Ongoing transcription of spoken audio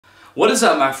What is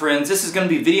up, my friends? This is going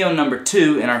to be video number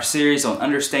 2 in our series on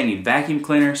understanding vacuum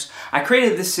cleaners. I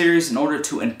created this series in order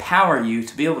to empower you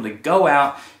to be able to go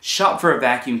out, shop for a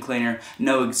vacuum cleaner,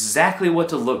 know exactly what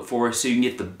to look for so you can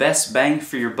get the best bang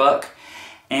for your buck,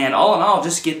 and all in all,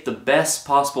 just get the best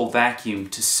possible vacuum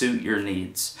to suit your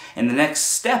needs. And the next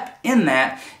step in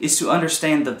that is to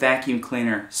understand the vacuum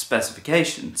cleaner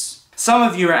specifications. Some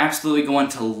of you are absolutely going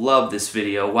to love this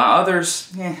video, while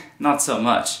others, not so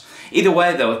much. Either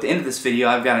way though, at the end of this video,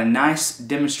 I've got a nice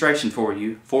demonstration for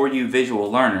you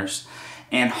visual learners,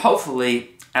 and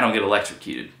hopefully I don't get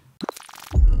electrocuted.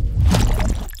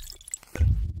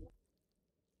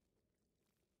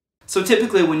 So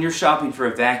typically when you're shopping for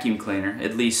a vacuum cleaner,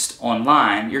 at least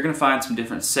online, you're going to find some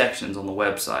different sections on the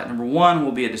website. Number 1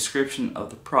 will be a description of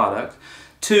the product.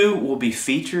 2 will be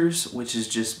features, which is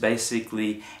just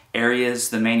basically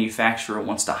areas the manufacturer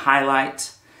wants to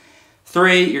highlight.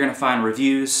 3, you're going to find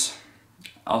reviews,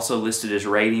 also listed as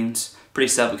ratings. Pretty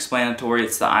self-explanatory.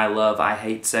 It's the I love, I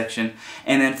hate section.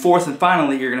 And then 4th and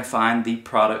finally, you're going to find the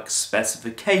product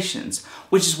specifications,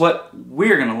 which is what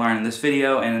we're going to learn in this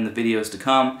video and in the videos to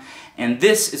come. And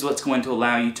this is what's going to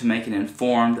allow you to make an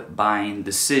informed buying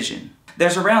decision.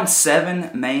 There's around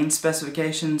 7 main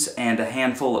specifications and a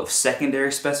handful of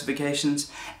secondary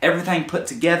specifications. Everything put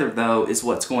together, though, is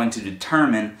what's going to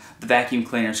determine the vacuum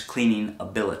cleaner's cleaning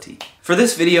ability. For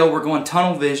this video, we're going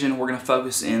tunnel vision. We're going to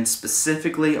focus in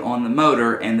specifically on the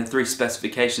motor and the 3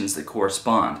 specifications that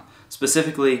correspond,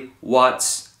 specifically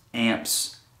watts,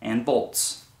 amps, and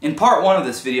volts. In part 1 of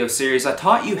this video series, I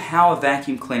taught you how a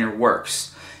vacuum cleaner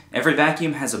works. Every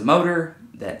vacuum has a motor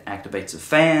that activates a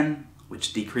fan,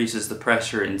 which decreases the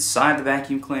pressure inside the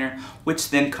vacuum cleaner, which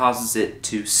then causes it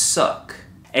to suck.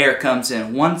 Air comes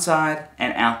in one side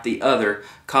and out the other,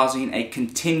 causing a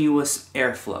continuous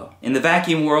airflow. In the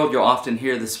vacuum world, you'll often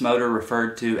hear this motor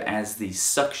referred to as the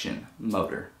suction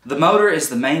motor. The motor is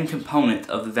the main component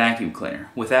of the vacuum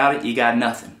cleaner. Without it, you got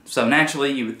nothing. So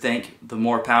naturally, you would think the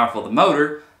more powerful the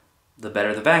motor, the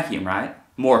better the vacuum, right?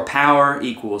 More power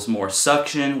equals more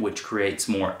suction, which creates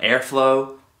more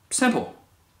airflow. Simple,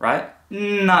 right?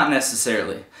 Not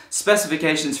necessarily.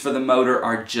 Specifications for the motor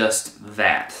are just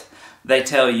that. They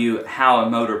tell you how a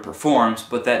motor performs,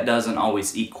 but that doesn't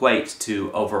always equate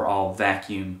to overall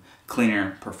vacuum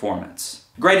cleaner performance.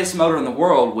 Greatest motor in the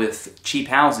world with cheap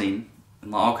housing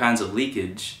and all kinds of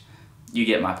leakage, you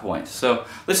get my point. So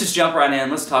let's just jump right in.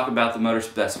 Let's talk about the motor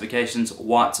specifications,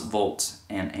 watts, volts,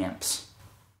 and amps.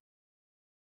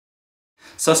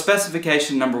 So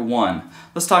specification number 1,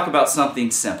 let's talk about something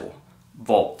simple,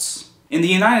 volts. In the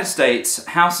United States,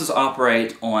 houses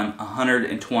operate on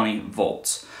 120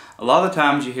 volts. A lot of the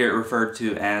times you hear it referred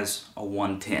to as a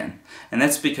 110, and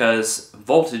that's because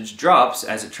voltage drops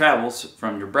as it travels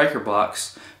from your breaker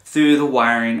box through the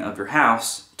wiring of your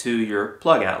house to your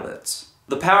plug outlets.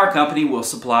 The power company will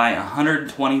supply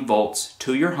 120 volts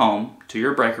to your home, to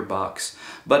your breaker box,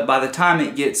 but by the time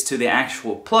it gets to the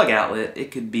actual plug outlet, it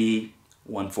could be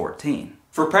 114.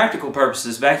 For practical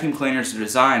purposes, vacuum cleaners are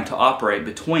designed to operate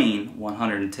between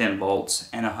 110 volts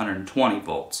and 120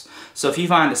 volts. So if you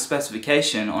find a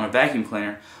specification on a vacuum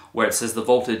cleaner where it says the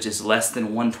voltage is less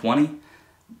than 120,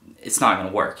 it's not going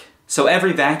to work. So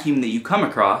every vacuum that you come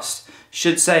across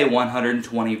should say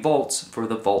 120 volts for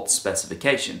the volt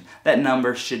specification. That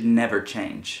number should never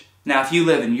change. Now if you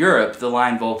live in Europe, the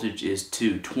line voltage is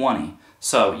 220.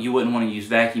 So you wouldn't want to use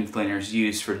vacuum cleaners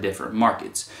used for different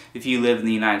markets. If you live in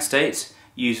the United States,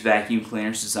 use vacuum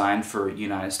cleaners designed for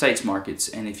United States markets,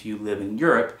 and if you live in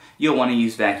Europe, you'll want to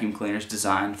use vacuum cleaners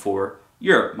designed for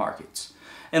Europe markets,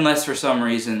 unless for some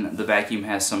reason the vacuum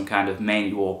has some kind of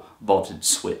manual voltage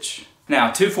switch. Now,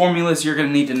 2 formulas you're going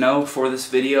to need to know for this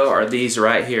video are these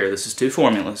right here. This is 2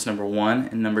 formulas, number 1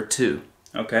 and number 2,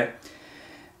 okay?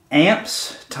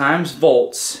 Amps times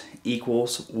volts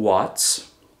equals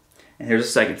watts, and here's a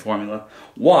second formula.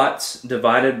 Watts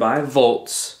divided by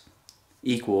volts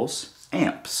equals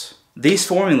amps. These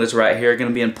formulas right here are going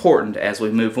to be important as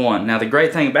we move on. Now the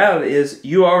great thing about it is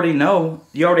you already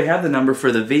have the number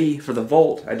for the V, for the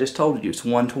volt. I just told you it's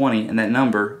 120 and that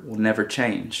number will never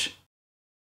change.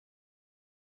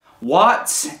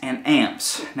 Watts and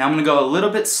amps. Now I'm going to go a little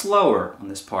bit slower on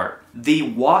this part. The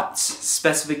watts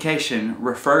specification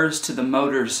refers to the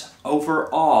motor's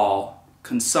overall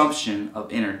consumption of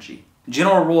energy.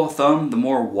 General rule of thumb, the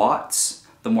more watts,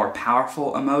 the more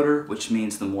powerful a motor, which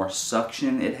means the more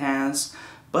suction it has.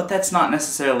 But that's not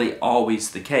necessarily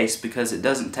always the case because it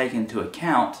doesn't take into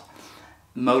account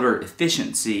motor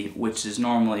efficiency, which is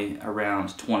normally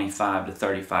around 25 to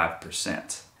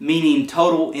 35%. meaning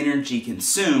total energy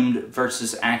consumed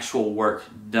versus actual work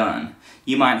done.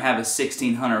 You might have a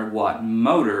 1600 watt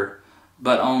motor,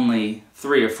 but only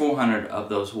 300 or 400 of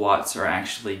those watts are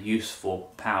actually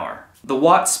useful power. The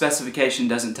watt specification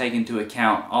doesn't take into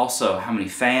account also how many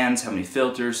fans, how many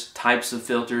filters, types of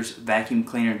filters, vacuum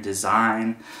cleaner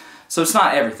design. So it's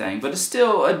not everything, but it's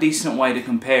still a decent way to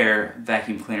compare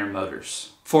vacuum cleaner motors.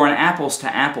 For an apples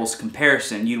to apples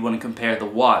comparison, you'd want to compare the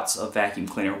watts of vacuum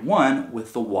cleaner 1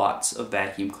 with the watts of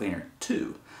vacuum cleaner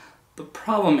 2. The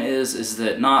problem is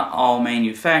that not all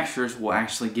manufacturers will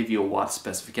actually give you a watt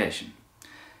specification.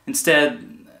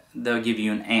 Instead, they'll give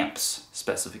you an amps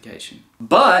specification.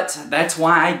 But that's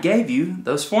why I gave you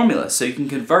those formulas, so you can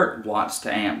convert watts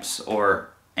to amps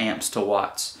or amps to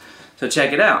watts. So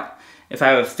check it out. If I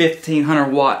have a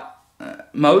 1500 watt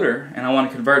motor and I want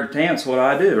to convert it to amps,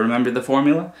 what do? Remember the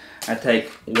formula? I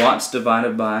take watts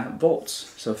divided by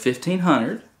volts. So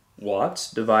 1500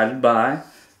 watts divided by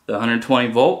the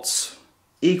 120 volts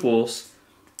equals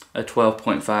a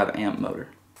 12.5 amp motor.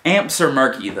 Amps are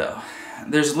murky though.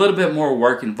 There's a little bit more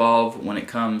work involved when it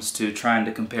comes to trying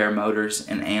to compare motors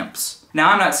and amps.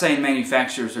 Now, I'm not saying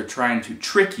manufacturers are trying to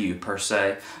trick you per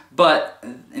se, but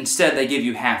instead they give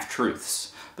you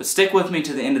half-truths. But stick with me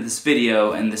to the end of this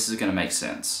video and this is going to make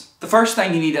sense. The first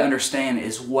thing you need to understand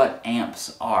is what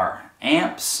amps are.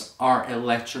 Amps are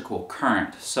electrical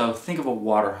current, so think of a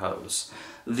water hose.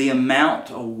 The amount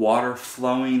of water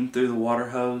flowing through the water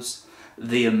hose,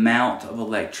 the amount of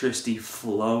electricity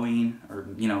flowing or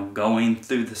going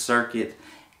through the circuit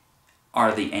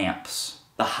are the amps.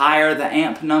 The higher the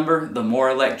amp number, the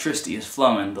more electricity is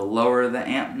flowing. The lower the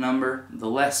amp number, the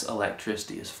less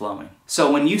electricity is flowing.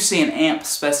 So when you see an amp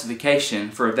specification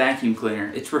for a vacuum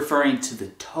cleaner, it's referring to the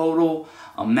total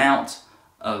amount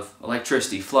of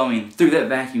electricity flowing through that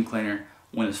vacuum cleaner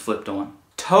when it's flipped on.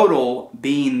 Total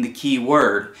being the key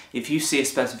word. If you see a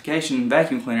specification in a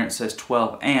vacuum cleaner that says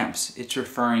 12 amps, it's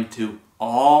referring to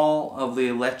all of the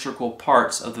electrical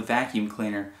parts of the vacuum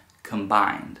cleaner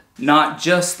combined. Not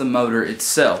just the motor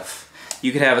itself.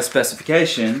 You could have a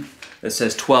specification that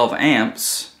says 12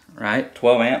 amps, right?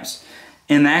 12 amps.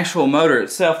 And the actual motor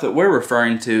itself that we're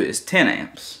referring to is 10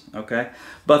 amps, okay?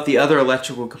 But the other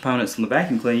electrical components in the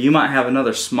vacuum cleaner, you might have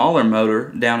another smaller motor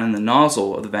down in the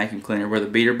nozzle of the vacuum cleaner where the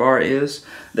beater bar is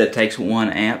that takes 1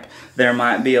 amp. There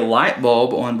might be a light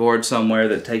bulb on board somewhere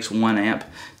that takes 1 amp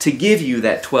to give you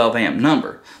that 12 amp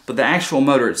number. But the actual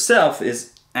motor itself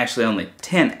is actually only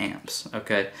 10 amps,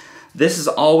 okay? This is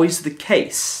always the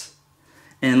case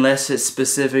unless it's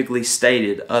specifically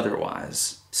stated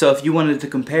otherwise. So if you wanted to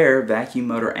compare vacuum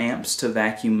motor amps to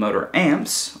vacuum motor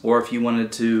amps, or if you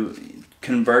wanted to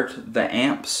convert the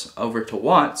amps over to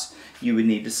watts, you would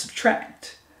need to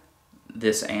subtract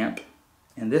this amp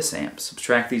and this amp.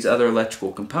 Subtract these other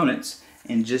electrical components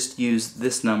and just use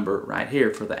this number right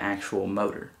here for the actual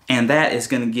motor. And that is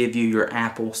going to give you your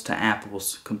apples to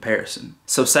apples comparison.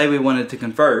 So say we wanted to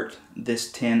convert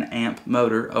this 10 amp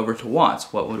motor over to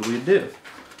watts, what would we do?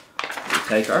 We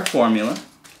take our formula,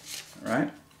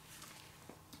 right?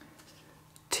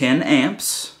 10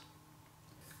 amps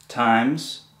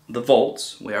times the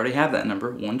volts, we already have that number,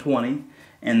 120,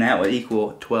 and that would equal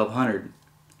 1200.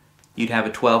 You'd have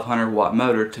a 1200 watt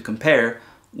motor to compare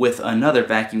with another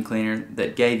vacuum cleaner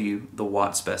that gave you the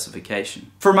watt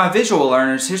specification. For my visual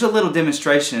learners, here's a little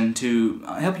demonstration to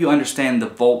help you understand the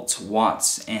volts,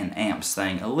 watts, and amps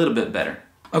thing a little bit better.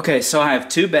 Okay, so I have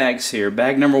 2 bags here,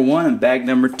 bag number 1 and bag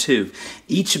number 2.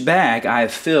 Each bag I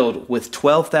have filled with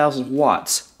 12,000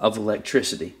 watts of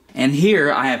electricity. And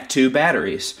here I have 2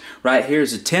 batteries. Right here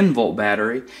is a 10 volt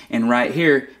battery, and right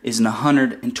here is an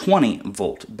 120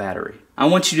 volt battery. I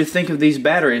want you to think of these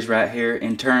batteries right here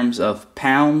in terms of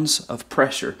pounds of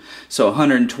pressure. So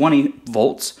 120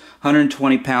 volts,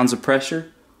 120 pounds of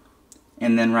pressure,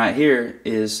 and then right here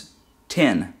is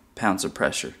 10 pounds of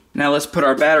pressure. Now let's put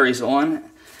our batteries on,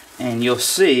 and you'll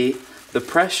see the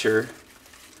pressure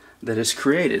that is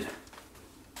created.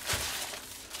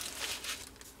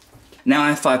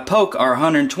 Now if I poke our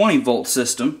 120 volt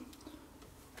system,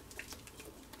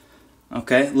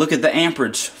 okay, look at the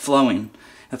amperage flowing.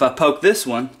 If I poke this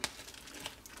one,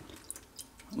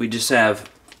 we just have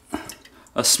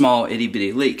a small itty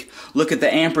bitty leak. Look at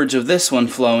the amperage of this one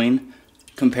flowing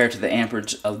compared to the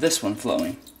amperage of this one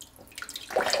flowing.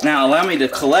 Now allow me to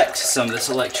collect some of this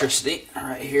electricity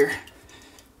right here.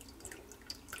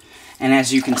 And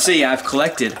as you can see, I've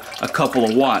collected a couple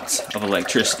of watts of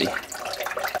electricity.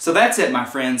 So that's it, my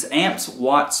friends, amps,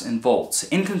 watts, and volts.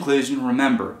 In conclusion,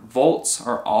 remember, volts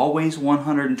are always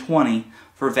 120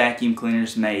 for vacuum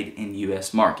cleaners made in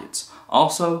US markets.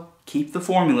 Also, keep the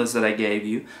formulas that I gave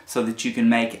you so that you can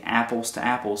make apples to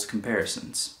apples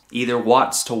comparisons. Either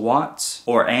watts to watts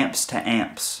or amps to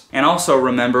amps. And also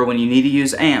remember, when you need to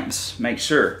use amps,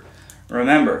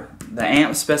 remember, the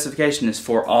amp specification is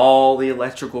for all the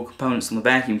electrical components on the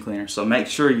vacuum cleaner, so make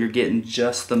sure you're getting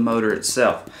just the motor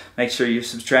itself. Make sure you're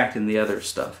subtracting the other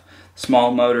stuff.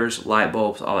 Small motors, light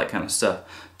bulbs, all that kind of stuff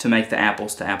to make the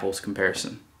apples to apples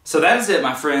comparison. So that is it,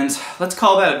 my friends. Let's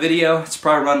call that a video. It's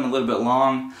probably running a little bit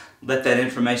long. Let that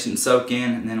information soak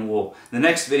in, and then the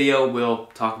next video we'll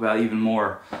talk about even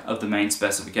more of the main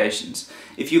specifications.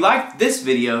 If you liked this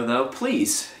video though,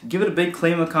 please give it a big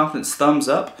Clean with Confidence thumbs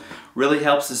up. Really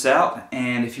helps us out.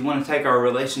 And if you want to take our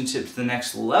relationship to the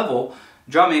next level,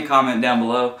 drop me a comment down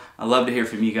below. I'd love to hear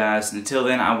from you guys. And until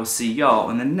then, I will see y'all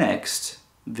in the next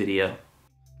video.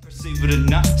 Perceive it or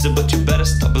not, but you better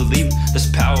stop believing there's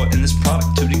power in this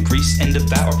product to decrease and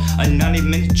devour. A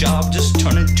 90-minute job just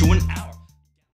turn into an hour.